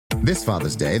This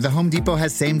Father's Day, the Home Depot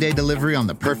has same-day delivery on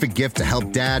the perfect gift to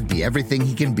help Dad be everything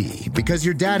he can be. Because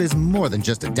your dad is more than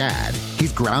just a dad.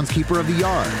 He's groundskeeper of the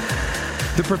yard,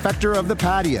 the perfecter of the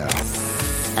patio,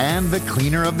 and the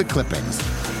cleaner of the clippings.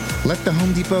 Let the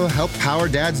Home Depot help power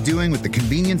Dad's doing with the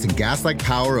convenience and gas-like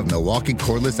power of Milwaukee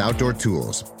cordless outdoor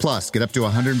tools. Plus, get up to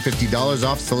 $150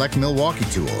 off select Milwaukee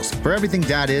tools. For everything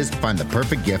Dad is, find the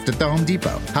perfect gift at the Home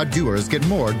Depot. How doers get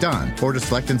more done. Order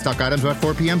select in-stock items by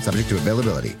 4 p.m. subject to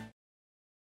availability.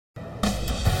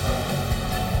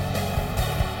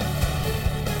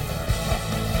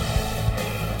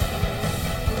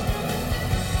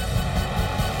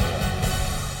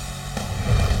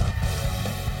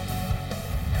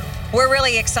 We're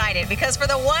really excited because for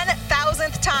the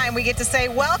 1,000th time, we get to say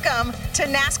welcome to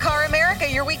NASCAR America,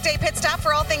 your weekday pit stop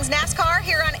for all things NASCAR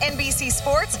here on NBC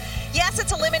Sports. Yes,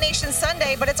 it's Elimination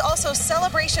Sunday, but it's also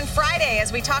Celebration Friday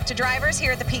as we talk to drivers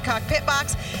here at the Peacock Pit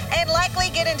Box and likely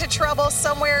get into trouble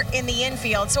somewhere in the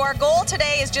infield. So our goal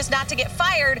today is just not to get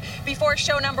fired before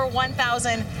show number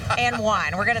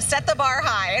 1,001. We're going to set the bar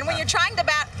high. And when you're trying to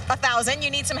bat 1,000, you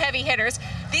need some heavy hitters.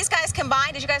 These guys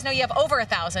combined, did you guys know you have over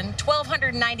 1,000?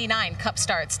 1,299 Cup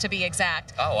starts to be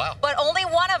exact. Oh, wow. But only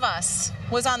one of us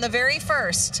was on the very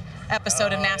first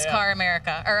episode of NASCAR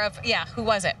America. Or who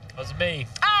was it? It was me.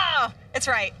 Oh, it's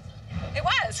right. It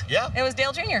was. Yeah. It was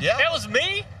Dale Jr. Yeah. It was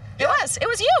me? It was. It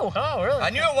was you. Oh, really? I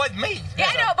knew it wasn't me.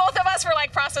 Yeah, I know. Both of us were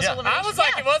like process elimination. I was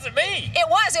like, it wasn't me. It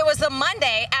was. It was the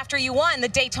Monday after you won the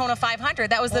Daytona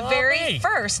 500. That was the very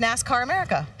first NASCAR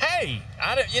America. Hey,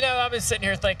 I've been sitting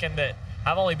here thinking that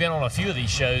I've only been on a few of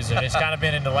these shows, and it's kind of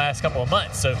been in the last couple of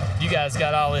months. So you guys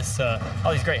got all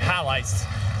these great highlights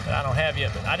that I don't have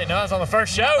yet. But I didn't know I was on the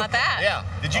first show. How about that? Yeah.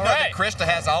 Did you know that Krista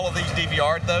has all of these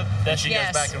DVR'd though? That she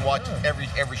goes back and watches every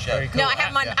show. Very cool. No, I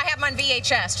have them on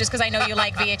VHS just because I know you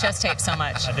like VHS tapes so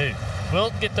much. I do. We'll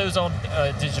get those on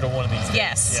digital one of these days.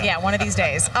 Yes, yeah, one of these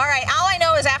days. All right, all I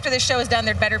know is after this show is done,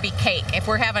 there'd better be cake. If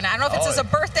we're having, I don't know if it's a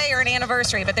birthday or an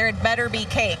anniversary, but there'd better be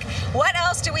cake. What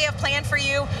else do we have planned for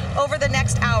you over the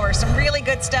next hour? Some really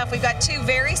good stuff. We've got two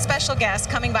very special guests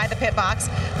coming by the pit box.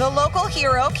 The local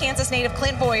hero, Kansas native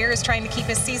Clint Bowyer, is trying to keep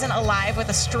his season alive with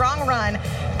a strong run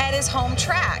at his home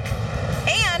track.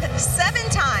 And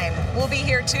 7-time will be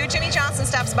here too. Jimmy Johnson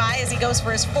stops by as he goes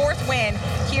for his 4th win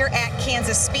here at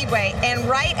Kansas Speedway. And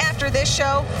right after this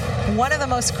show, one of the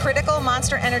most critical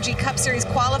Monster Energy Cup Series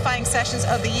qualifying sessions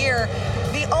of the year,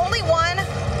 the only one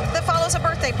that follows a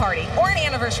birthday party or an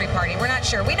anniversary party. We're not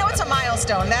sure. We know it's a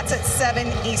milestone. That's at 7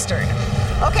 Eastern.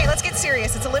 Okay, let's get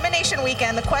serious. It's Elimination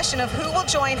Weekend. The question of who will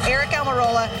join Eric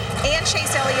Almirola and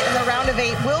Chase Elliott in the round of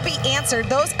 8 will be answered.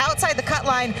 Those outside the cut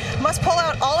line must pull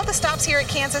out all of the stops here at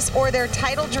Kansas or their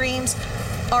title dreams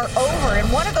are over.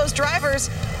 And one of those drivers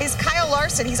is Kyle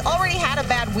Larson. He's already had a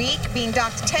bad week, being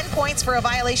docked 10 points for a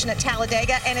violation at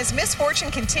Talladega, and his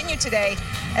misfortune continued today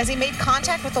as he made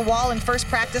contact with the wall in first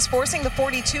practice, forcing the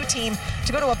 42 team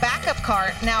to go to a backup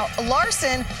car. Now,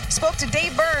 Larson spoke to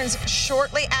Dave Burns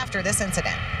shortly after this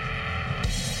incident.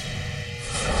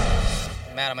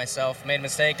 I'm mad at myself. Made a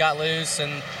mistake, got loose,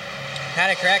 and had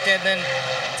it corrected. Then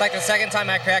it's like the second time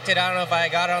I corrected. I don't know if I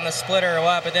got it on the splitter or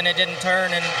what, but then it didn't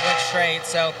turn and went straight.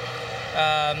 So,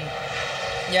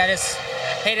 I just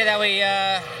hated that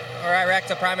I wrecked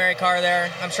the primary car there.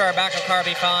 I'm sure our backup car will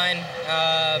be fine.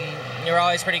 You're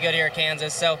always pretty good here at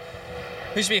Kansas, so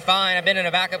we should be fine. I've been in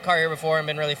a backup car here before and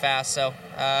been really fast. So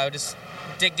just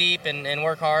dig deep and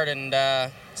work hard and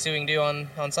see what we can do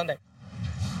on Sunday.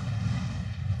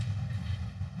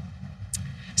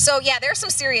 So, yeah, there's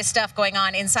some serious stuff going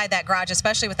on inside that garage,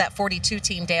 especially with that 42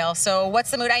 team, Dale. So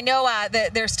what's the mood? I know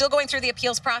they're still going through the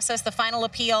appeals process, the final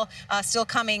appeal still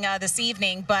coming this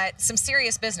evening, but some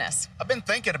serious business. I've been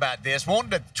thinking about this,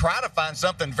 wanting to try to find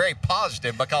something very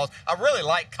positive because I really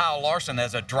like Kyle Larson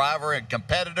as a driver and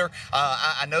competitor.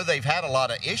 I know they've had a lot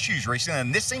of issues recently,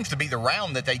 and this seems to be the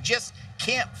round that they just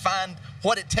can't find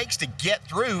what it takes to get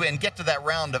through and get to that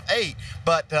round of 8.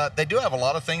 But they do have a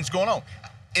lot of things going on.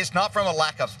 It's not from a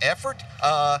lack of effort,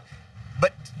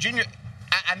 but Junior,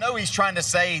 I know he's trying to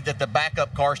say that the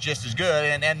backup car is just as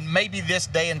good, and maybe this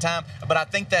day and time, but I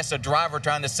think that's a driver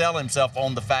trying to sell himself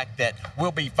on the fact that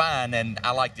we'll be fine, and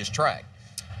I like this track.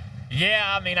 Yeah,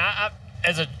 I mean,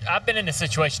 I've been in this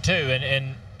situation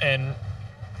too, and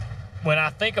when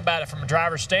I think about it from a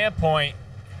driver's standpoint,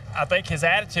 I think his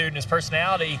attitude and his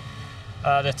personality,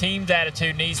 the team's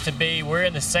attitude needs to be, we're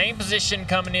in the same position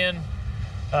coming in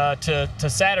to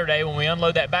Saturday when we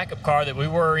unload that backup car that we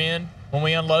were in when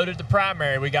we unloaded the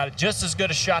primary. We got just as good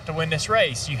a shot to win this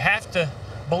race. You have to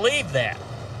believe that.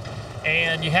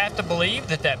 And you have to believe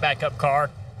that backup car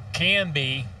can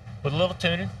be, with a little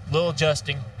tuning, a little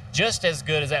adjusting, just as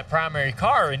good as that primary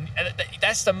car, and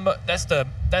that's the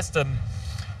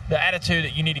attitude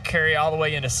that you need to carry all the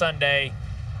way into Sunday.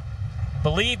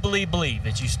 Believe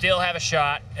that you still have a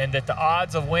shot and that the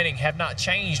odds of winning have not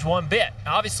changed one bit.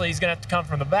 Obviously, he's going to have to come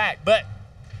from the back, but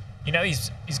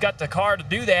he's got the car to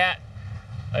do that.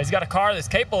 He's got a car that's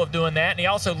capable of doing that, and he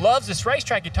also loves this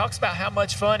racetrack. He talks about how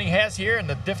much fun he has here and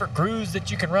the different grooves that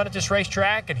you can run at this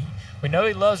racetrack, and we know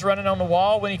he loves running on the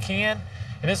wall when he can,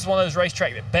 and this is one of those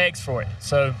racetracks that begs for it.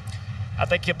 So I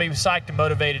think he'll be psyched and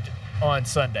motivated on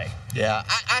Sunday. Yeah,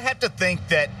 I have to think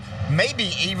that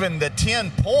maybe even the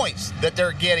 10 points that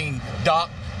they're getting, Doc,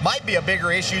 might be a bigger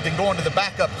issue than going to the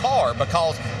backup car,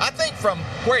 because I think from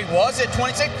where he was at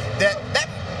 26,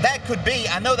 that could be,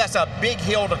 I know that's a big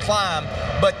hill to climb,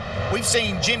 but we've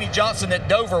seen Jimmy Johnson at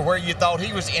Dover, where you thought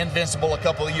he was invincible a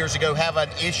couple of years ago, have an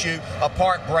issue, a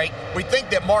part break. We think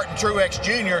that Martin Truex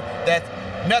Jr., that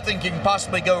nothing can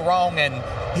possibly go wrong and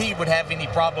he would have any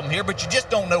problem here, but you just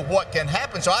don't know what can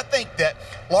happen. So I think that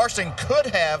Larson could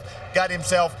have got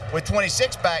himself with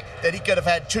 26 back, that he could have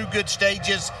had 2 good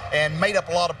stages and made up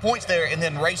a lot of points there and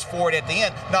then race for it at the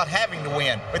end, not having to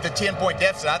win. With the 10-point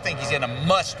deficit, I think he's in a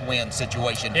must-win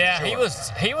situation. Yeah, sure.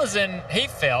 he was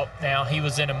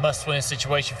in a must-win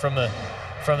situation from the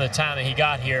time that he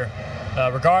got here,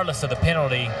 regardless of the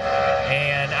penalty.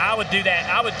 And I would do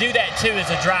that too as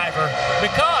a driver,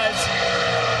 because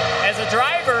as a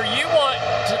driver, you want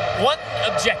one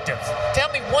objective. Tell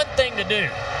me one thing to do.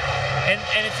 And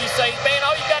if you say, man,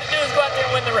 all you got to do is go out there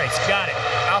and win the race, got it.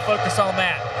 I'll focus on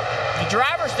that. The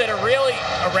drivers that are really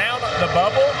around the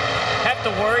bubble have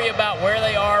to worry about where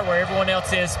they are, where everyone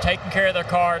else is, taking care of their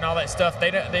car and all that stuff.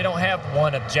 They don't have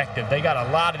one objective. They got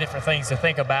a lot of different things to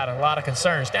think about and a lot of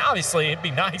concerns. Now, obviously, it'd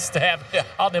be nice to have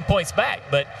all them points back,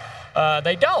 but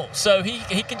they don't. So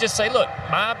he can just say, look,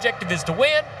 my objective is to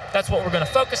win. That's what we're going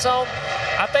to focus on.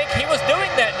 I think he was doing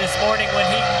that this morning when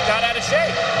he got out of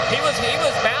shape. He was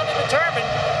bound and determined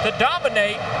to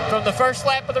dominate from the first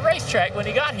lap of the racetrack when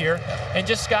he got here, and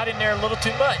just got in there a little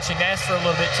too much and asked for a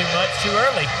little bit too much too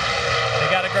early. They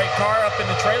got a great car up in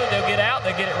the trailer. They'll get out,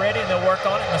 they'll get it ready, and they'll work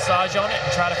on it, massage on it,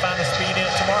 and try to find the speed in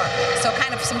it tomorrow. So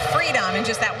kind of some freedom in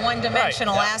just that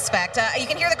one-dimensional aspect. You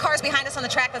can hear the cars behind us on the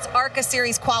track. That's ARCA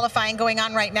Series qualifying going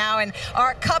on right now, and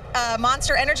our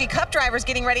Monster Energy Cup drivers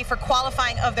getting ready for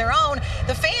qualifying of their own.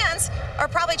 The fans are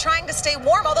probably trying to stay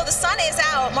warm, although the sun is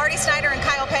out. Marty Snyder and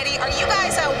Kyle Petty, are you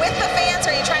guys with the fans,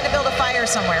 or are you trying to build a fire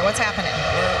somewhere? What's happening?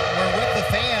 We're with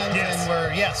the fans, yes. And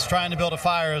we're, trying to build a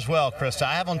fire as well, Krista.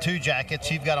 I have on 2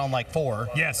 jackets. You've got on like 4.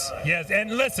 Yes.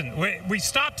 And listen, we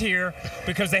stopped here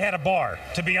because they had a bar,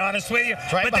 to be honest with you.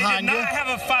 Right but they did not have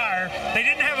a fire. They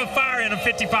didn't have a fire in a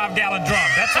 55-gallon drum.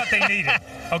 That's what they needed.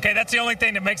 Okay, that's the only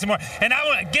thing that makes it more. And I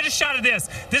want to get a shot of this.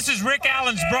 This is Rick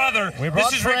Allen's brother.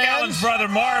 This is Rick Allen's brother,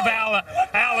 Marv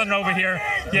Allen over here.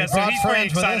 Yeah, so he's pretty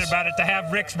excited about it to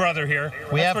have Rick's brother here.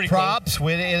 We have props. Cool.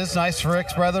 It is nice for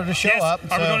Rick's brother to show up.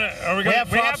 Are we have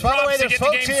props. By the way, there's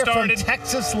folks here started from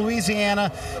Texas,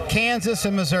 Louisiana, Kansas,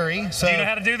 and Missouri. So, do you know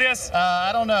how to do this?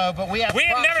 I don't know, but we have props.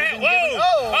 Never had.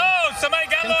 Whoa! Somebody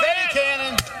got confetti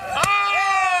cannon. Oh!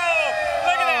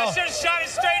 Look at that! I should have shot it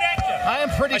straight at you. I am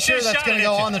pretty sure that's going to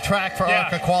go on the track for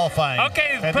ARCA qualifying.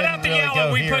 Okay, put out the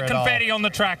yellow. We put confetti on the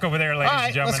track over there, ladies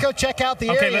and gentlemen. Let's go check out the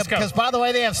area, because, by the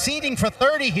way, they have seating for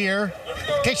 30 here.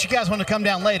 In case you guys want to come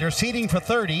down later, seating for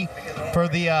 30 for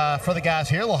the guys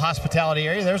here. A little hospitality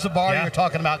area. There's the bar you were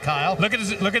talking about, Kyle. Look at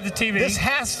the TV. This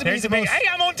has to be the most. Hey,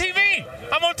 I'm on TV.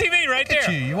 I'm on TV right there. Look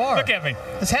at you. You are. Look at me.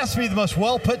 This has to be the most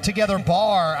well put together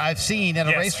bar I've seen at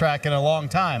a racetrack in a long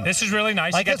time. This is really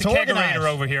nice. You got the kegerator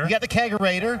over here. You got the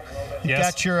kegerator. You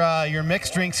got your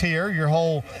mixed drinks here. Your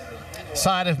whole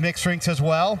side of mixed drinks as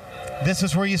well. This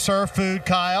is where you serve food,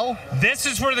 Kyle. This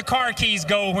is where the car keys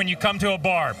go when you come to a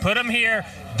bar. Put them here.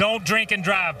 Don't drink and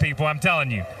drive, people. I'm telling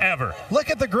you, ever.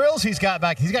 Look at the grills he's got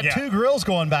back. He's got 2 grills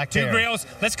going back there. 2 grills.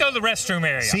 Let's go to the restroom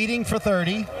area. Seating for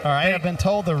 30. All right. I've been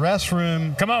told the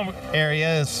restroom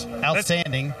area is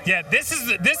outstanding. This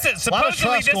is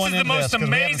supposedly this is the most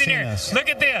amazing area. Look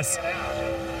at this.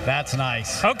 That's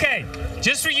nice. Okay,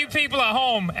 just for you people at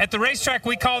home, at the racetrack,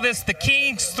 we call this the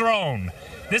King's Throne.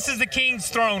 This is the King's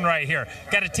Throne right here.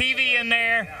 Got a TV in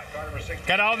there.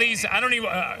 Got all these. I don't even.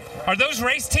 Are those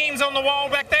race teams on the wall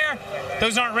back there?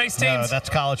 Those aren't race teams. No, that's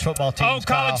college football teams. Oh,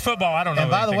 college football. I don't know.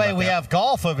 And by the way, we have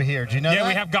golf over here. Do you know that? Yeah,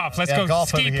 we have golf. Let's go golf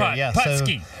ski putt. Yeah, putt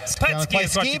ski. Putt ski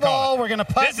is what you call it. We're going to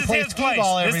putt and play skee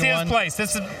ball, everyone. This is his place.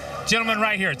 This is gentleman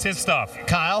right here. It's his stuff.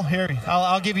 Kyle, here,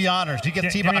 I'll give you honors. You get the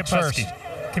tee box first.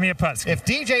 Give me a putt ski. If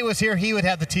DJ was here, he would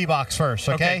have the tee box first.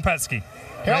 Okay, putt ski.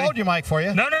 Here, I'll hold your mic for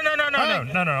you. No.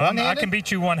 I can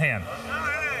beat you one hand.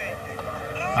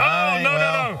 Oh,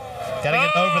 no. Got to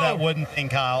get over that wooden thing,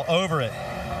 Kyle. Over it.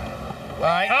 All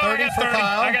right, 30 for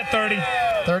Kyle. I got 30.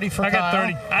 30 for Kyle. I got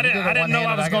 30. I didn't know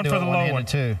I was going for the low one.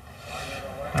 Too.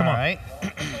 Come on. All right.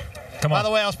 Come on. By the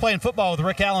way, I was playing football with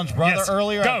Rick Allen's brother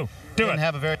earlier. Go. Do it.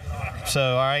 Have a very.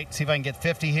 So, all right, see if I can get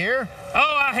 50 here. Oh,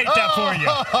 I hate that for you.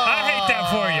 I hate that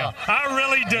for you. I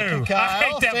really do. I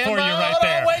hate that for you right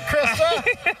there. Wait, Krista.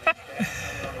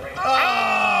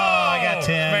 I got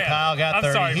 10. Man, Kyle got 30.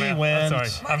 I'm sorry, he man.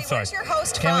 wins. I'm sorry. Where's your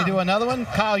host Can we do another one?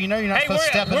 Kyle, you know you're not supposed to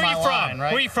step in my line,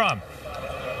 right? Where are you from?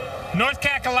 North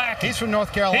Kakalaki. He's from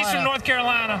North Carolina. He's from North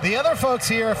Carolina. The other folks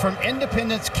here are from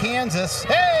Independence, Kansas.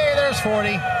 Hey, there's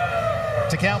 40.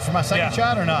 To count for my second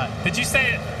shot or not? Did you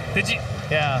say it? Did you?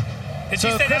 Yeah. Did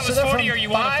you say that was 40 or you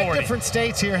want a 40? 5 different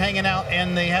states here hanging out,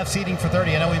 and they have seating for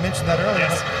 30. I know we mentioned that earlier.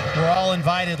 Yes. We're all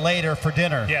invited later for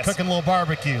dinner. Yes. Cooking a little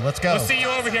barbecue. Let's go. We'll see you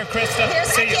over here, Krista.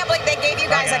 I can't believe they gave you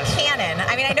guys a cannon.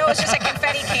 I mean, I know it's just a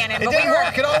confetti cannon. It didn't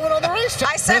work. It all went on the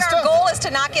racetrack. I said our goal is to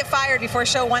not get fired before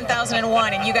show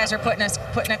 1001, and you guys are putting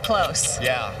it close.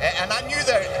 Yeah, and I knew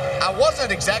that I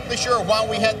wasn't exactly sure why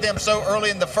we had them so early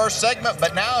in the first segment,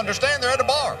 but now I understand they're at a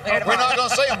bar. We're not going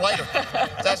to see them later.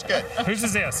 That's good. Whose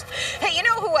is this? Hey, you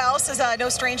know who else is no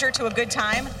stranger to a good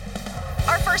time?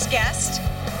 Our first guest,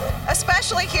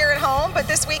 especially here at home, but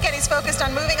this weekend he's focused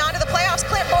on moving on to the playoffs.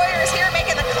 Clint Bowyer is here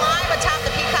making the climb atop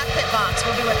the Peacock Pit Box.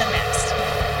 We'll be with him next.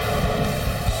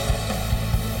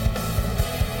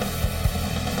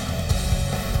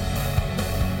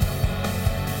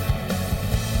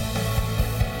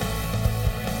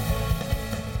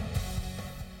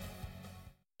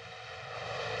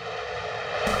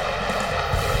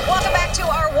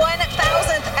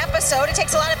 It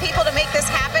takes a lot of people to make this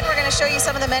happen. We're going to show you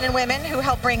some of the men and women who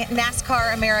help bring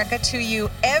NASCAR America to you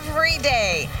every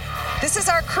day. This is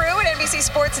our crew at NBC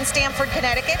Sports in Stamford,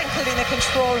 Connecticut, including the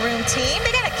control room team.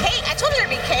 They got a cake. I told you there'd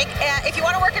be cake. If you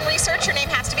want to work in research, your name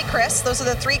has to be Chris. Those are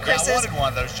the 3 Chris's. Yeah, I wanted one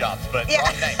of those jobs, but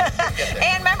wrong name.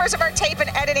 And members of our tape and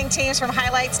editing teams, from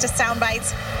highlights to sound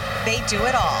bites, they do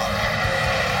it all.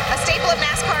 A staple of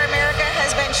NASCAR America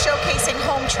has been showcasing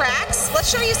home tracks.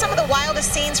 Let's show you some of the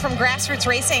wildest scenes from grassroots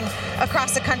racing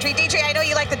across the country. DJ, I know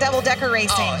you like the double-decker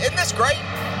racing. Oh, isn't this great?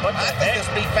 I think this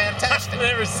would be fantastic. I've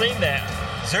never seen that.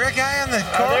 Is there a guy on the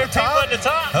car at the top? People at the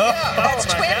top? Oh. Yeah, that's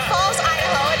Twin Falls,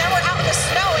 Idaho, and then we're out in the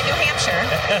snow in New Hampshire.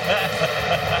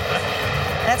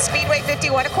 That's Speedway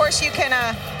 51. Of course, you can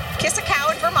kiss a cow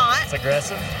in Vermont. It's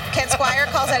aggressive. Ken Squire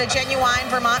calls that a genuine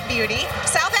Vermont beauty.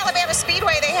 South Alabama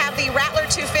Speedway, they have the Rattler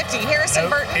 250.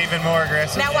 Harrison Burton. Even more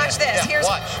aggressive. Now watch this.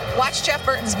 Watch Jeff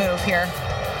Burton's move here.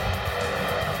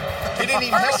 He didn't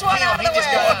even First one out of the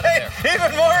way.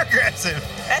 Even more aggressive.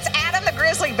 That's Adam the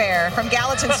Grizzly Bear from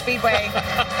Gallatin Speedway.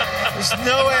 There's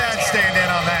no way I'd stand in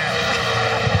on that.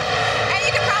 And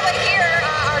you can probably hear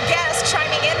our guest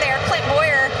chiming in there, Clint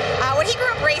Bowyer. When he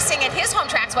grew up racing at his home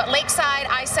tracks, Lakeside,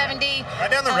 I-70. Right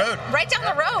down the road. Right down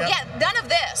the road. Yep. Yeah, none of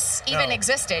this even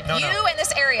existed. You and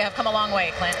this area have come a long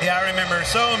way, Clint. Yeah, I remember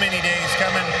so many days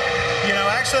coming. You know,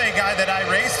 actually a guy that I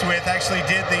raced with actually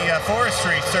did the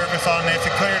forestry service on this.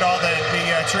 It cleared all the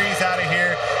trees out of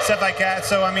here, stuff like that.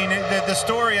 So, I mean, the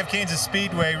story of Kansas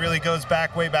Speedway really goes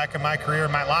back way back in my career,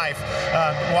 my life.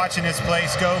 Watching this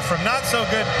place go from not so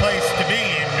good place to be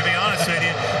in, to be honest with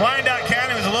you. Wyandotte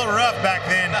County was a little rough back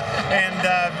then. And,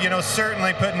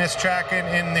 certainly putting this track in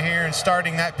here and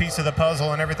starting that piece of the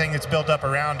puzzle and everything that's built up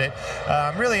around it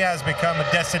really has become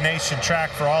a destination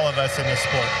track for all of us in this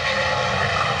sport.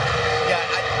 Yeah,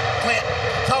 Clint,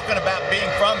 talking about being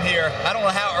from here, I don't know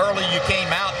how early you came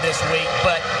out this week,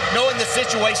 but knowing the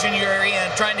situation you're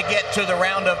in, trying to get to the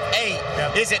round of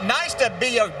 8, is it nice to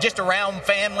be just around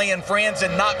family and friends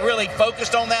and not really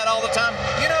focused on that all the time?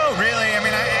 You know, really, I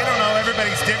mean, I don't know,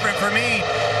 everybody's different. For me,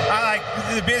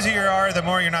 the busier you are, the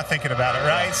more you're not thinking about it,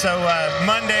 right? So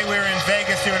Monday we were in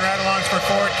Vegas doing ride-alongs for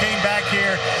Ford, came back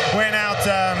here, went out,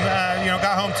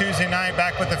 got home Tuesday night,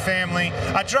 back with the family.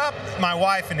 I dropped my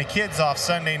wife and the kids off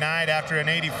Sunday night after an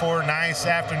 84 nice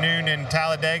afternoon in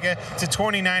Talladega. It's at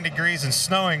 29 degrees and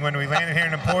snowing when we landed here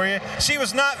in Emporia. She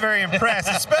was not very impressed,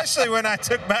 especially when I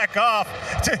took back off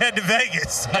to head to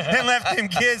Vegas and left them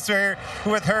kids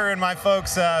with her and my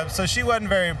folks. So she wasn't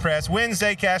very impressed.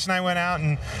 Wednesday, Cash and I went out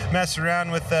and messed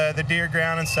around with the deer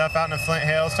ground and stuff out in the Flint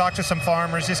Hills, talked to some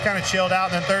farmers, just kind of chilled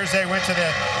out. And then Thursday went to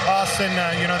the Austin,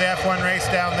 the F1 race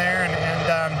down there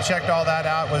and checked all that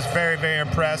out. Was very, very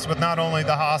impressed with not only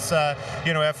the Haas,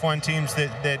 F1 teams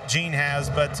that Gene has,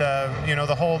 but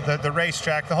the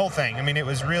racetrack, the whole thing. I mean, it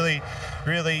was really,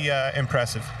 really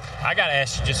impressive. I got to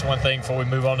ask you just one thing before we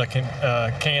move on to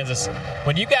Kansas.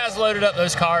 When you guys loaded up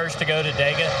those cars to go to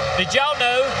Dega, did y'all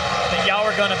know that y'all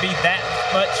were going to be that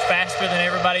much faster than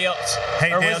everybody else?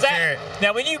 Hey, or Dale was that, Jarrett.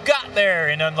 Now, when you got there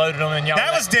and unloaded them, and y'all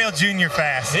That was Dale Jr.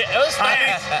 fast. It was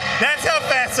fast. That's how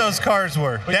fast those cars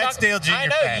were. That's Dale Jr. I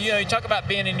know. fast. You talk about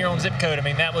being in your own zip code. I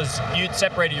mean, you'd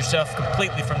separated yourself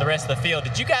completely from the rest of the field.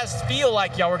 Did you guys feel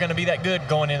like y'all were going to be that good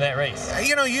going into that race?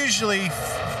 Usually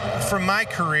from my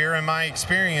career and my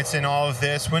experience in all of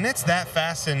this, when it's that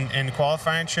fast in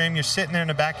qualifying trim, you're sitting there in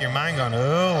the back of your mind going,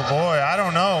 oh, boy, I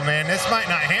don't know, man. This might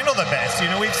not handle the best.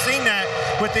 We've seen that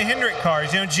with the Hendrick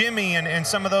cars. Jimmy and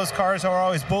some of those cars are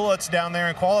always bullets down there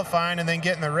in qualifying and then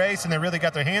get in the race, and they really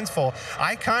got their hands full.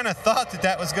 I kind of thought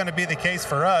that was going to be the case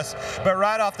for us, but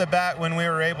right off the bat, when we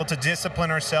were able to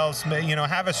discipline ourselves,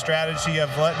 have a strategy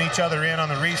of letting each other in on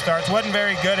the restarts, wasn't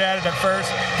very good at it at first,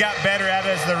 got better at it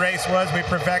as the race was. We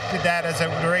perfected that as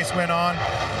the race went on.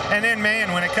 And then,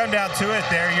 man, when it come down to it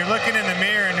there, you're looking in the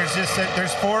mirror and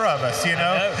there's four of us, and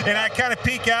I kind of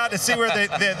peek out to see where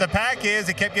the pack is.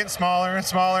 It kept getting smaller and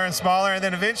smaller and smaller, and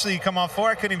then eventually you come off four,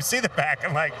 I couldn't even see the pack.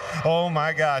 I'm like, oh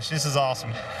my gosh, this is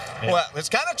awesome. Yeah. Well, it's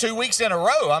kind of 2 weeks in a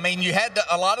row. I mean, you had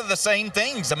a lot of the same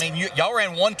things. I mean, y'all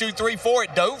ran 1, 2, 3, 4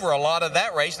 at Dover a lot of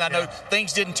that race, and I know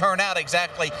things didn't turn out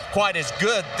exactly quite as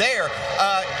good there.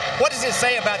 What does it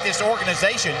say about this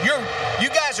organization? You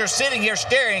guys are sitting here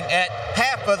staring at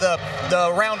half of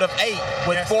the round of 8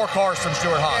 with 4 cars from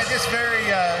Stewart-Haas. Yeah, just very,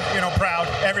 proud.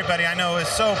 Everybody I know is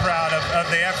so proud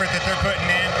of the effort that they're putting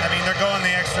in. I mean, they're going the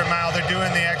extra mile. They're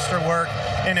doing the extra work,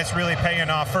 and it's really paying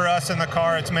off. For us in the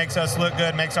car, it makes us look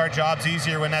good, makes our jobs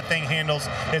easier when that thing handles.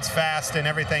 It's fast and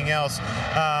everything else.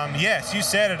 Yes, you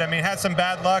said it. I mean, had some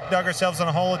bad luck, dug ourselves in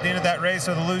a hole at the end of that race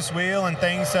with a loose wheel, and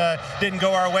things didn't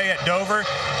go our way at Dover.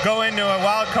 Go into a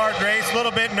wild card race, a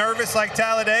little bit nervous like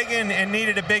Talladega, and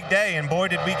needed a big day, and boy,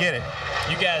 did we get it.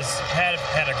 You guys had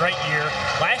a great year.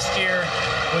 Last year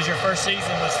was your first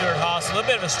season with Stewart-Haas, a little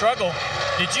bit of a struggle.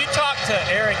 Did you talk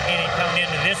to Eric Hennig coming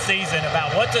into this season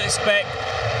about what to expect,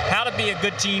 how to be a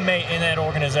good teammate in that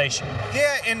organization?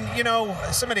 Yeah, and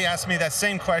somebody asked me that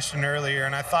same question earlier,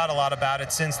 and I thought a lot about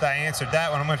it since I answered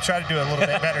that one. I'm going to try to do a little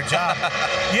bit better job.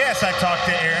 Yes, I talked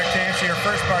to Eric. To answer your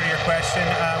first part of your question,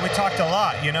 we talked a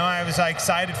lot. I was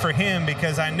excited for him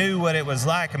because I knew what it was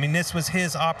like. I mean, this was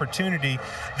his opportunity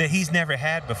that he's never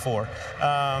had before.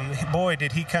 Boy,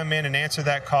 did he come in and answer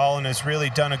that call, and has really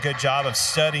done a good job of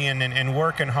studying and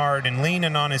working hard and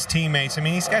leaning on his teammates. I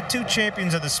mean, he's got 2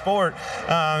 champions of the sport.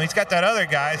 He's got that other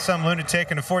guy, some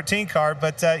lunatic in a 14 car,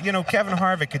 but Kevin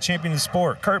Harvick, a champion of the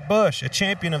sport, Kurt Busch, a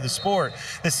champion of the sport,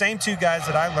 the same 2 guys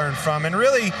that I learned from. And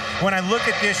really, when I look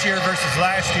at this year versus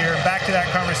last year, and back to that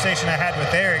conversation I had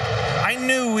with Eric, I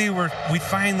knew we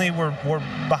finally were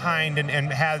behind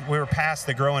and we were past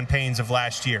the growing pains of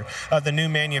last year, of the new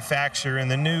manufacturer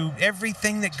and the new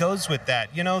everything that goes with that.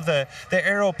 The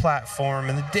aero platform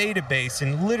and the database,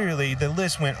 and literally the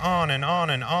list went on and on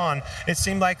and on. It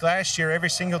seemed like last year, every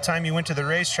single time you went to the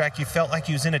racetrack, you felt like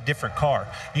you was in a different car.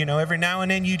 Every now and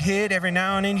then you'd hit, every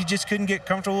now and then you just couldn't get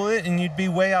comfortable with it, and you'd be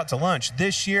way out to lunch.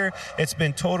 This year, it's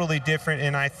been totally different,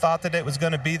 and I thought that it was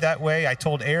going to be that way. I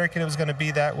told Eric it was going to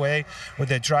be that way, where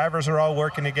the drivers are all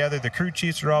working together, the crew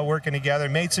chiefs are all working together,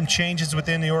 made some changes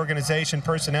within the organization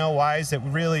personnel-wise that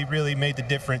really, really made the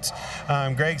difference.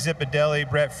 Greg Zipadelli,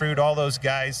 Brett Fruit, all those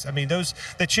guys. I mean,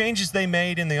 the changes they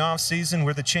made in the offseason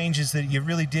were the changes that you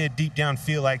really did deep down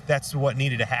feel like that's what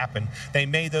needed to happen. They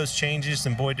made those changes,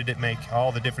 and boy, did it make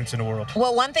all the difference in the world.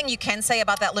 Well, one thing you can say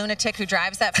about that lunatic who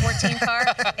drives that 14 car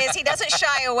is he doesn't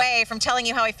shy away from telling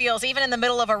you how he feels, even in the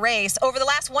middle of a race. Over the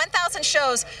last 1,000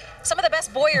 shows, some of the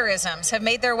best Bowyerisms have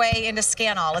made their way into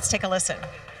Scannall. Let's take a listen.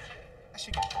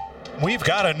 We've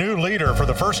got a new leader for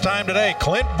the first time today,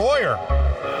 Clint Bowyer.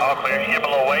 All clear. Give him a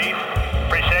little wave.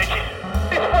 Appreciate you.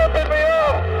 He's flipping me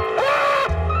off.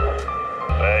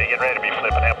 Getting ready to be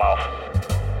flipping him off.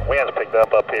 Wind's picked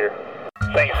up here.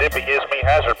 Think Zippy gives me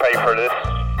hazard pay for this.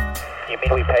 You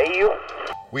mean we pay you?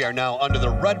 We are now under the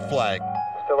red flag.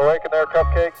 Still awake in there,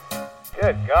 Cupcake?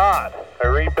 Good God.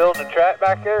 They're rebuilding the track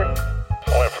back there?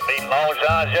 I went from eating Long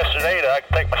John's yesterday to I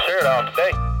can take my shirt off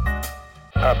today.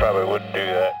 I probably wouldn't do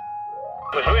that.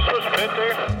 Was we supposed to pit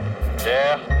there?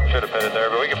 Yeah, should have pitted there,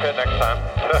 but we can pit next time.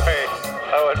 Sorry,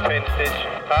 I wasn't paying attention.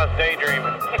 I was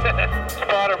daydreaming.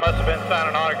 Spotter must have been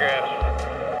signing autographs.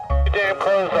 Your damn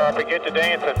clothes off and get to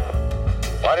dancing.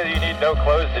 Why do you need no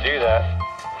clothes to do that?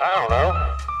 I don't know.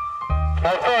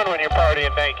 Have fun when you're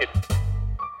partying naked.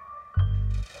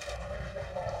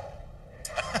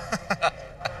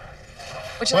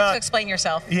 Would you like to explain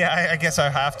yourself? Yeah, I guess I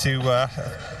have to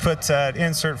put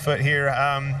insert foot here.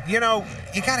 You know,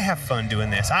 you got to have fun doing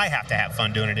this. I have to have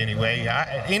fun doing it anyway.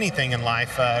 Anything in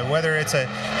life, whether it's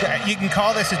you can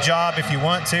call this a job if you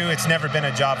want to. It's never been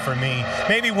a job for me.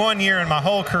 Maybe 1 year in my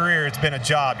whole career it's been a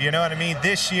job. You know what I mean?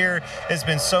 This year has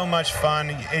been so much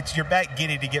fun. You're back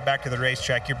giddy to get back to the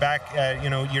racetrack. You're back.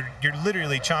 You're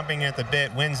literally chomping at the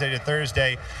bit Wednesday to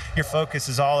Thursday. Your focus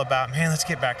is all about, man, let's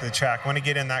get back to the track. I want to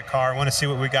get in that car. I want to see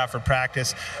what we got for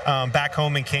practice. Back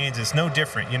home in Kansas, no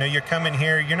different. You know, you're coming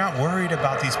here. You're not worried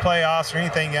about these playoffs or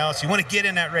anything else. You want to get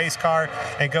in that race car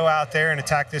and go out there and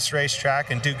attack this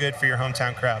racetrack and do good for your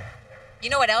hometown crowd. You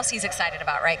know what else he's excited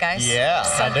about, right, guys? Yeah,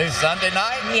 I do. Sunday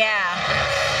night?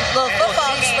 Yeah. Little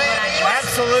football game.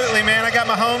 Absolutely, man. I got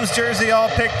my Holmes jersey all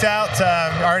picked out.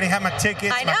 I already have my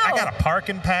tickets. I know. I got a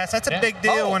parking pass. That's a big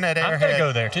deal when that Airhead. I'm going to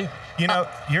go there, too. You know,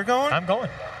 you're going? I'm going.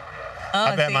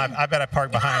 I bet I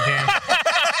park behind him.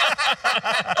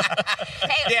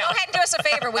 Hey, go ahead and do us a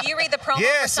favor. Will you read the promo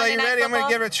for Sunday Night Football? I'm going to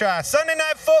give it a try. Sunday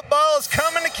Night Football is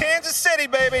coming to Kansas City,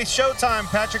 baby. Showtime.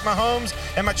 Patrick Mahomes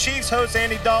and my Chiefs host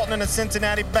Andy Dalton and the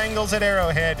Cincinnati Bengals at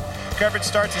Arrowhead. Coverage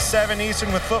starts at 7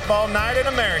 Eastern with Football Night in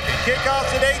America.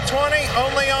 Kickoffs at 8:20,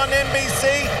 only on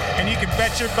NBC, and you can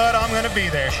bet your butt I'm going to be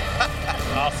there.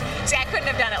 Awesome. See, I couldn't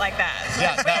have done it like that.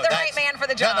 Yeah, we had the right man for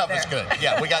the job that there. was good.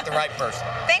 Yeah, we got the right person.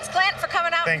 Thanks, Clint, for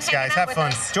coming out. Thanks, and hanging guys. out Have fun.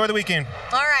 with us. Enjoy the weekend.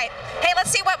 All right. Hey, let's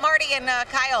see what Marty and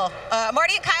Kyle.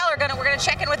 Marty and Kyle we're gonna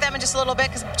check in with them in just a little bit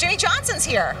because Jimmy Johnson's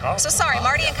here. Oh. So sorry,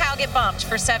 Marty and Kyle get bumped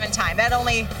for 7 time. That's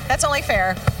only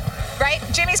fair, right?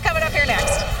 Jimmy's coming up here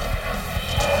next.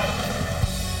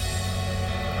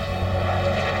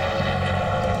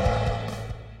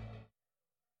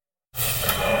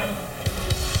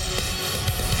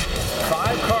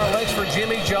 For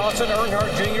Jimmy Johnson,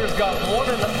 Earnhardt Jr.'s got a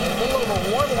little over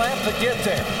 1 lap to get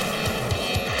there.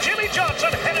 Jimmy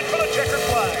Johnson headed for the checkered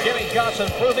flag. Jimmy Johnson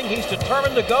proving he's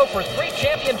determined to go for 3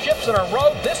 championships in a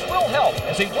row. This will help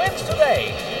as he wins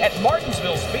today at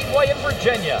Martinsville Speedway in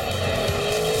Virginia.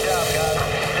 Good job, guys.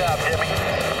 Good job, Jimmy.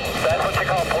 That's what you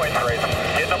call points racing.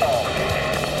 Getting them all.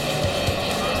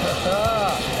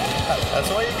 That's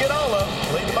the way you get all of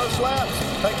them. Lead the most laps.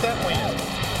 Take that win.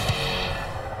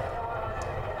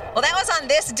 Well, that was on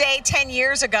this day 10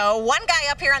 years ago. One guy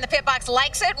up here on the pit box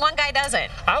likes it, one guy doesn't.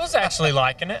 I was actually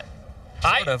liking it.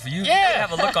 Sort of. You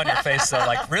have a look on your face, though,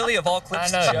 like, really, of all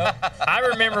clips to show? I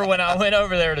remember when I went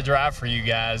over there to drive for you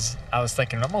guys, I was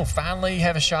thinking, I'm going to finally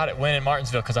have a shot at winning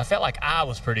Martinsville because I felt like I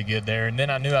was pretty good there, and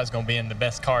then I knew I was going to be in the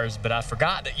best cars, but I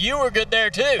forgot that you were good there,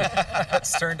 too.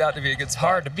 That's turned out to be a good spot.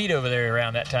 Hard to beat over there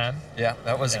around that time. Yeah,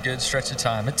 that was a good stretch of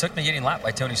time. It took me getting lapped by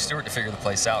Tony Stewart to figure the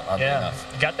place out, oddly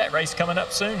enough. You got that race coming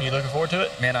up soon. You looking forward to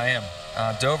it? Man, I am.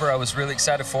 Dover, I was really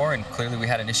excited for, and clearly we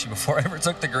had an issue before I ever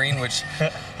took the green, which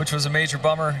was a major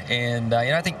bummer. And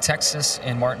I think Texas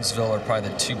and Martinsville are probably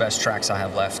the 2 best tracks I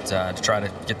have left to try to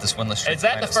get this winless streak. Is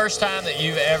that the first time that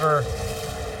you've ever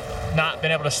not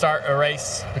been able to start a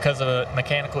race because of a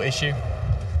mechanical issue?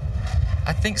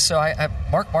 I think so.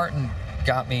 Mark Martin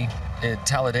got me at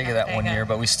Talladega that 1 year,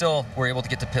 but we still were able to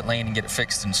get to pit lane and get it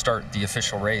fixed and start the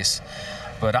official race.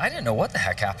 But I didn't know what the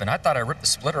heck happened. I thought I ripped the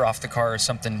splitter off the car or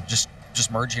something, just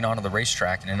merging onto the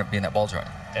racetrack, and ended up being that ball joint.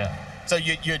 Yeah. So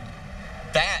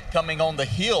that coming on the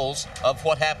heels of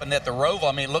what happened at the Roval,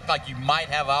 I mean, it looked like you might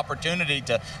have opportunity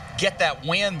to get that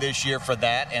win this year for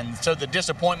that, and so the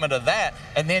disappointment of that,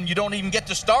 and then you don't even get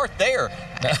to start there.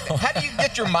 No. How do you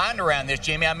get your mind around this,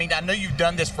 Jimmy? I mean, I know you've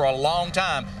done this for a long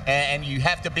time, and you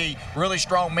have to be really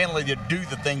strong mentally to do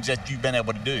the things that you've been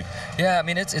able to do. Yeah, I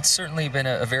mean, it's certainly been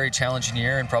a very challenging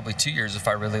year, and probably 2 years if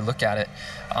I really look at it.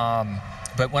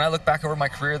 But when I look back over my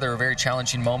career, there were very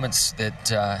challenging moments that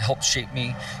helped shape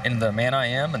me in the man I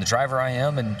am and the driver I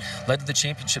am, and led to the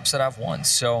championships that I've won.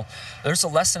 So there's a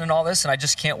lesson in all this, and I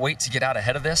just can't wait to get out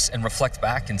ahead of this and reflect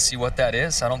back and see what that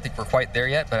is. I don't think we're quite there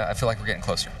yet, but I feel like we're getting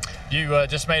closer. You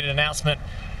just made an announcement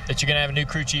that you're going to have a new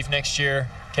crew chief next year.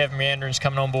 Kevin Meander's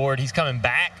coming on board. He's coming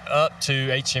back up to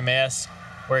HMS,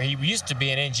 where he used to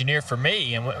be an engineer for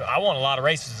me, and I won a lot of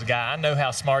races as a guy. I know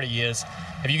how smart he is.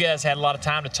 Have you guys had a lot of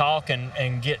time to talk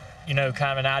and get, kind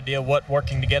of an idea what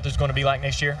working together is going to be like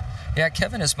next year? Yeah,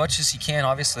 Kevin, as much as he can,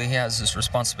 obviously he has his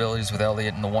responsibilities with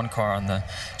Elliott and the one car on the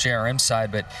JRM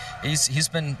side, but he's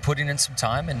been putting in some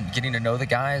time and getting to know the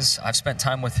guys. I've spent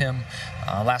time with him.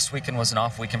 Last weekend was an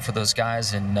off weekend for those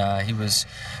guys, and he was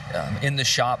in the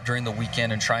shop during the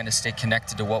weekend and trying to stay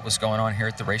connected to what was going on here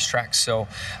at the racetrack. So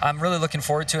I'm really looking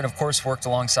forward to it, and of course worked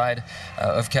alongside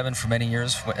of Kevin for many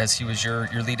years as he was your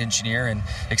lead engineer, and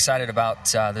excited about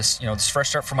this fresh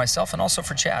start for myself and also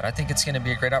for Chad. I think it's going to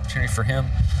be a great opportunity for him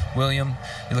William.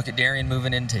 You look at Darian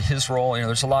moving into his role.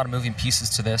 There's a lot of moving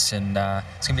pieces to this, and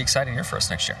it's going to be an exciting year for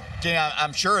us next year. Jimmy,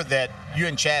 I'm sure that you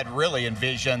and Chad really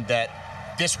envisioned that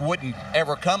this wouldn't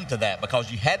ever come to that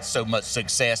because you had so much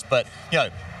success, but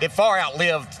it far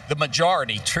outlived the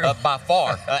majority by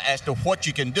far as to what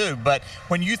you can do. But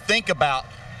when you think about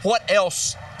what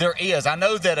else there is, I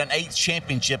know that an 8th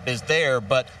championship is there,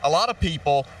 but a lot of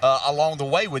people along the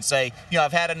way would say,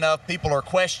 I've had enough, people are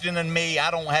questioning me,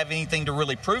 I don't have anything to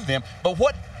really prove them. But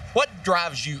what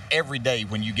drives you every day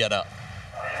when you get up?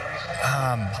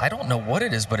 I don't know what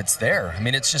it is, but it's there. I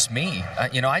mean, it's just me.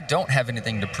 I don't have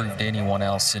anything to prove to anyone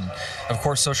else. And, of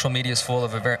course, social media is full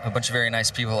of a bunch of very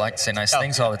nice people who like to say nice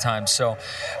things all the time. So,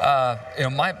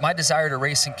 my desire to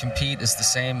race and compete is the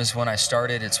same as when I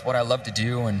started. It's what I love to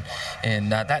do,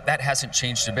 and that hasn't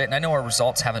changed a bit. And I know our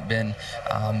results haven't been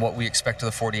what we expect of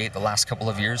the 48 the last couple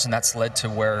of years, and that's led to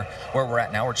where we're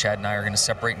at now, where Chad and I are going to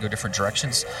separate and go different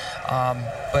directions.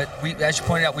 But as you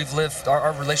pointed out, we've lived,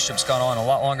 our relationship's gone on a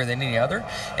lot longer than any other,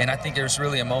 and I think there's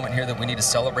really a moment here that we need to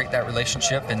celebrate that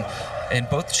relationship. And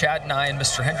both Chad and I and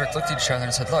Mr. Hendrick looked at each other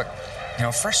and said, look,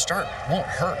 a fresh start won't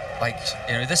hurt.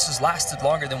 This has lasted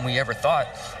longer than we ever thought.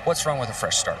 What's wrong with a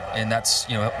fresh start? And that's,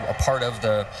 a part of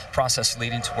the process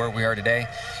leading to where we are today.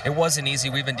 It wasn't easy.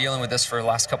 We've been dealing with this for the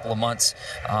last couple of months,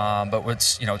 but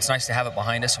it's nice to have it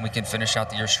behind us, and we can finish out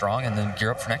the year strong and then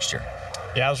gear up for next year.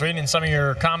 Yeah, I was reading some of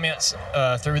your comments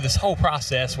through this whole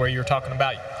process where you were talking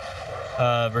about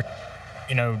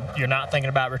you're not thinking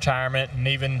about retirement, and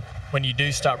even when you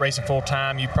do stop racing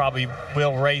full-time, you probably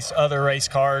will race other race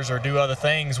cars or do other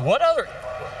things. What other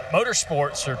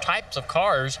motorsports or types of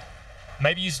cars,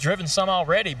 maybe you've driven some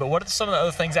already, but what are some of the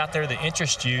other things out there that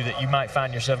interest you that you might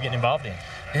find yourself getting involved in?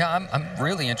 Yeah, I'm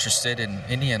really interested in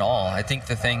any and all. I think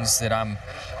the things that I'm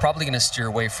probably going to steer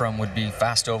away from would be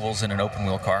fast ovals in an open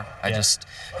wheel car. I just,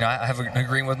 I have an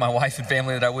agreement with my wife and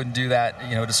family that I wouldn't do that,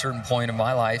 at a certain point in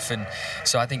my life. And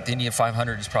so I think the India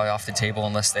 500 is probably off the table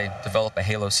unless they develop a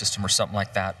halo system or something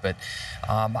like that. But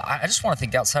I just want to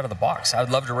think outside of the box. I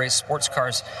would love to race sports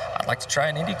cars. I'd like to try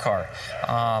an Indy car.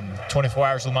 24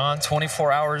 hours Le Mans?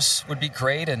 24 hours would be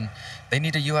great. And they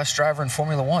need a U.S. driver in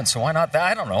Formula One, so why not that?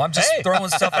 I don't know. I'm just throwing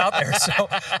stuff out there. So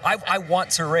I want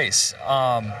to race.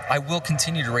 I will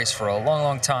continue to race for a long,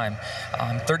 long time.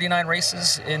 39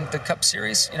 races in the Cup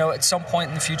Series. At some point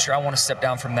in the future, I want to step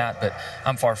down from that, but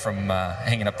I'm far from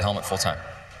hanging up the helmet full time.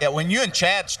 Yeah, when you and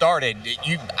Chad started,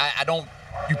 you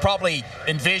probably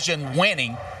envisioned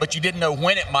winning, but you didn't know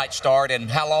when it might start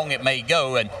and how long it may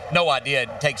go, and no idea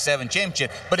it'd take 7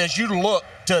 championships. But as you look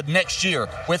to next year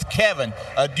with Kevin,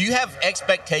 do you have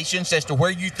expectations as to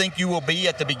where you think you will be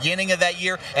at the beginning of that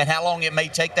year and how long it may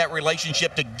take that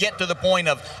relationship to get to the point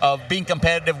of being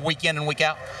competitive week in and week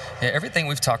out? Yeah, everything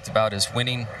we've talked about is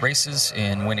winning races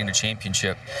and winning a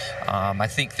championship. I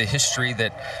think the history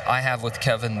that I have with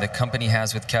Kevin, the company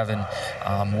has with Kevin,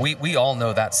 we all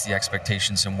know that's the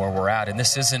expectations and where we're at. And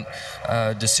this isn't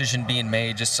a decision being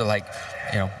made just to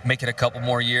make it a couple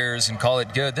more years and call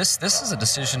it good. This is a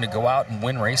decision to go out and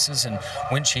win races and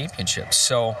win championships.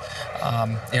 So,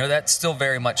 that's still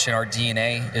very much in our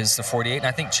DNA is the 48. And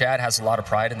I think Chad has a lot of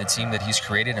pride in the team that he's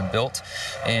created and built.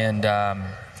 And,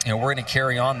 we're going to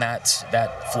carry on that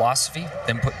philosophy,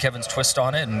 then put Kevin's twist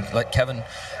on it and let Kevin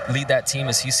lead that team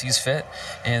as he sees fit.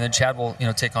 And then Chad will,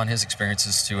 take on his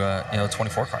experiences to a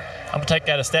 24 car. I'm going to take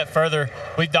that a step further.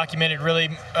 We've documented really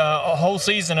a whole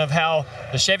season of how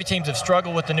the Chevy teams have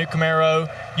struggled with the new Camaro.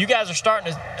 You guys are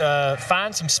starting to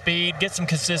find some speed, get some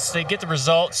consistency, get the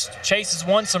results. Chase has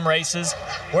won some races.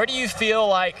 Where do you feel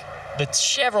like the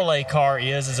Chevrolet car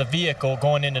is as a vehicle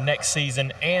going into next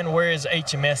season, and where is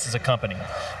HMS as a company?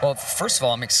 Well, first of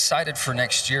all, I'm excited for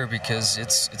next year because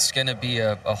it's going to be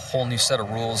a whole new set of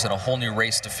rules and a whole new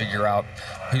race to figure out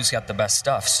who's got the best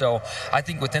stuff. So I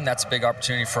think within that's a big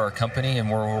opportunity for our company,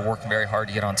 and we're working very hard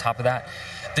to get on top of that.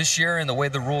 This year, and the way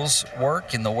the rules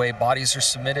work and the way bodies are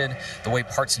submitted, the way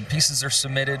parts and pieces are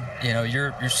submitted,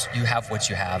 you have what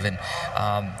you have. And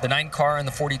the 9 car and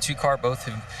the 42 car both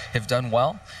have done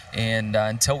well. And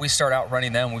until we start out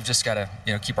running them, we've just got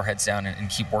to keep our heads down and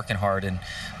keep working hard. And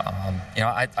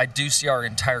I do see our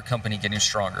entire company getting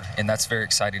stronger, and that's very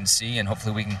exciting to see. And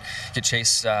hopefully we can get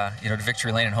Chase to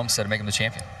victory lane and Homestead and make him the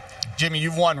champion. Jimmy,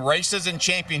 you've won races and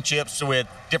championships with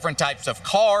different types of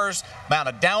cars, amount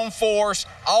of downforce,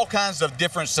 all kinds of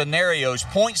different scenarios,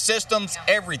 point systems,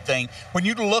 everything. When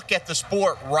you look at the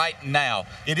sport right now,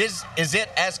 is it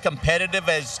as competitive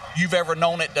as you've ever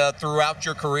known it throughout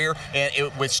your career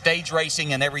with stage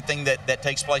racing and everything that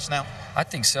takes place now? I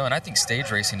think so, and I think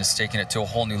stage racing has taken it to a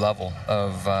whole new level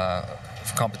of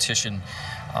competition.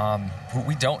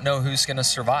 we don't know who's going to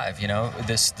survive,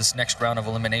 this next round of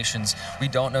eliminations. We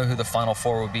don't know who the Final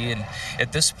Four will be. And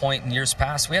at this point in years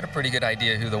past, we had a pretty good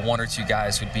idea who the 1 or 2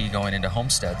 guys would be going into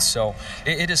Homestead. So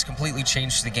it has completely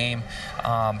changed the game.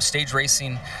 Stage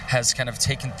racing has kind of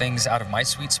taken things out of my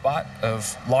sweet spot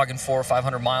of logging 400 or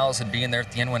 500 miles and being there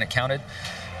at the end when it counted.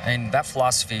 And that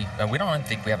philosophy, we don't even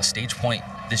think we have a stage point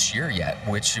this year yet,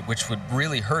 which would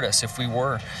really hurt us if we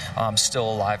were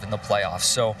still alive in the playoffs.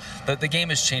 So the game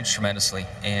has changed tremendously,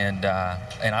 and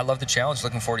I love the challenge.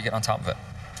 Looking forward to getting on top of it.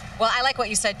 Well, I like what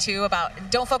you said, too, about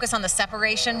don't focus on the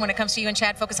separation when it comes to you and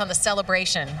Chad. Focus on the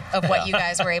celebration of what you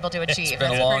guys were able to achieve. It's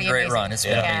been a long, great run. It's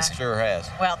been amazing. Sure has.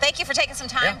 Well, thank you for taking some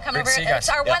time coming over here. It's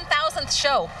our 1,000th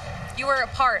show. You were a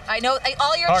part. I know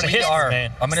all your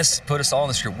achievements. I'm going to put us all in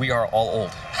the script. We are all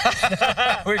old.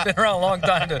 We've been around a long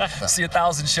time to see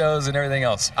 1,000 shows and everything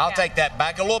else. I'll take that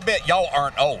back a little bit. Y'all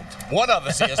aren't old. One of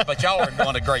us is, but y'all are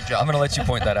doing a great job. I'm going to let you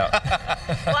point that out.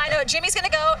 Well, I know Jimmy's going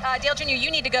to go. Dale Jr.,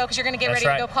 you need to go because you're going to get ready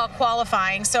to go call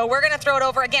qualifying. So we're going to throw it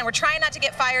over. Again, we're trying not to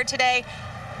get fired today.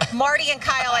 Marty and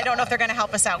Kyle, I don't know if they're going to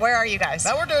help us out. Where are you guys?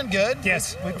 No, we're doing good.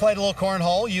 Yes. We played a little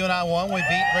cornhole. You and I won. We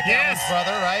beat Rick Allen's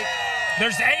brother, right?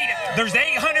 There's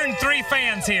 803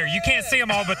 fans here. You can't see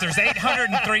them all, but there's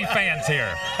 803 fans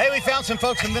here. Hey, we found some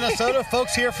folks in Minnesota,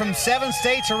 folks here from 7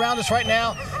 states around us right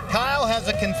now. Kyle has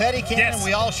a confetti cannon. Yes.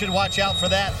 We all should watch out for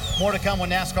that. More to come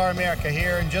with NASCAR America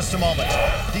here in just a moment.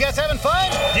 You guys having fun?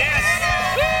 Yes.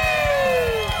 Woo!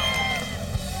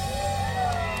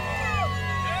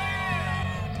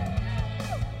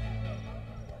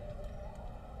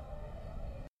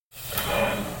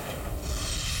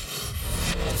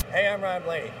 Hey, I'm Ryan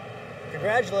Blaney.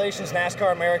 Congratulations,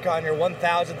 NASCAR America, on your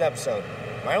 1,000th episode.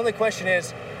 My only question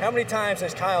is, how many times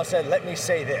has Kyle said, "Let me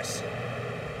say this"?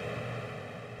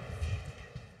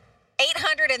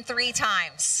 803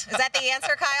 times. Is that the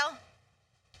answer, Kyle?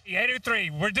 803.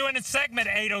 We're doing a segment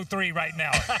 803 right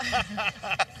now.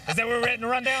 Is that what we're written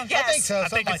rundown? Yes. I think so. I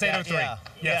think it's 803.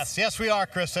 Yeah. Yes, we are,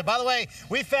 Krista. By the way,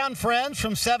 we found friends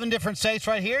from 7 different states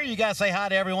right here. You guys say hi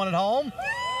to everyone at home.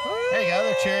 There you go.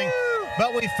 They're cheering.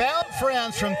 But we found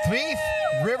friends from Thief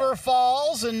River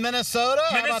Falls in Minnesota.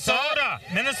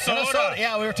 Minnesota.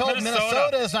 Yeah, we were told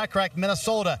Minnesota is not correct.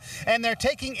 Minnesota. And they're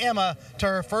taking Emma to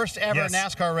her first ever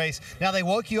NASCAR race. Now, they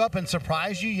woke you up and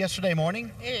surprised you yesterday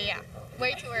morning? Yeah,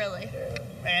 way too early.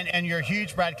 And you're a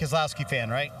huge Brad Keselowski fan,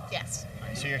 right? Yes.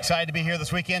 So you're excited to be here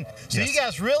this weekend. So you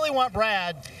guys really want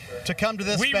Brad to come to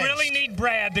this space. We really need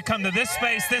Brad to come to this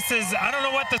space. This is, I don't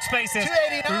know what the space is.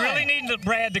 289. We really need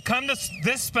Brad to come to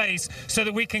this space so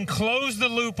that we can close the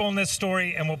loop on this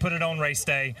story, and we'll put it on race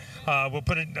day. We'll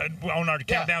put it on our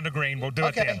countdown to green. We'll do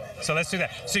it then. So let's do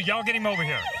that. So y'all get him over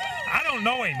here. I don't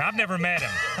know him. I've never met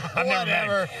him. I've never met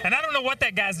him. And I don't know what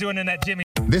that guy's doing in that Jimmy.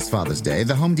 This Father's Day,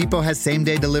 the Home Depot has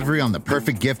same-day delivery on the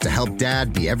perfect gift to help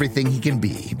Dad be everything he can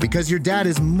be. Because your dad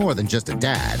is more than just a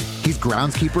dad. He's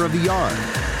groundskeeper of the yard,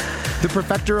 the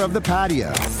perfecter of the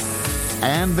patio,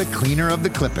 and the cleaner of the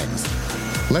clippings.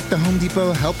 Let the Home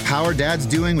Depot help power Dad's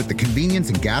doing with the convenience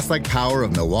and gas-like power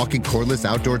of Milwaukee cordless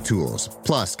outdoor tools.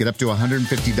 Plus, get up to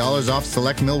 $150 off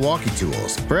select Milwaukee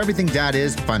tools. For everything Dad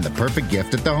is, find the perfect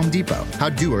gift at the Home Depot. How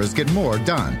doers get more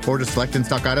done. Order select in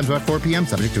stock items by 4 p.m.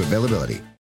 subject to availability.